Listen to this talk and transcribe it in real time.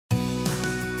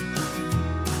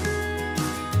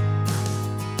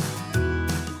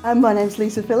My name's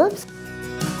Lisa Phillips.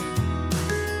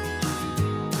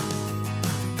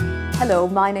 Hello,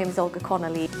 my name is Olga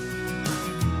Connolly.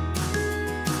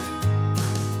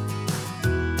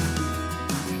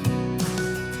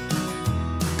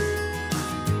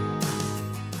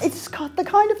 It's got the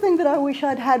kind of thing that I wish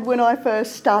I'd had when I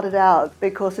first started out,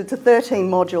 because it's a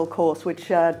 13-module course which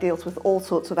deals with all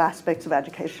sorts of aspects of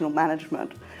educational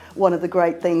management. One of the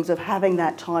great things of having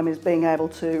that time is being able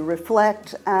to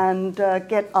reflect and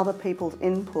get other people's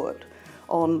input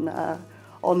on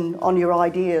your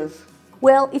ideas.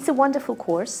 Well, it's a wonderful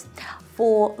course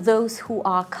for those who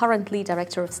are currently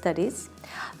Director of Studies,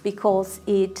 because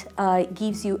it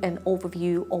gives you an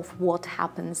overview of what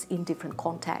happens in different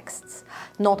contexts,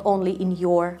 not only in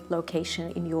your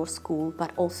location, in your school,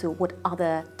 but also what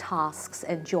other tasks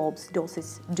and jobs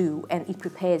DOSes do, and it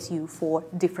prepares you for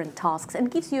different tasks and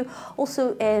gives you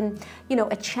also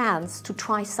a chance to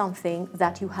try something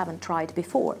that you haven't tried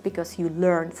before, because you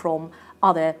learn from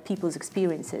other people's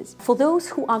experiences. For those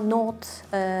who are not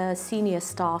senior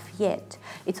staff yet,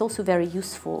 it's also very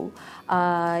useful.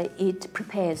 It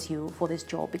prepares you for this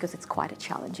job because it's quite a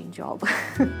challenging job.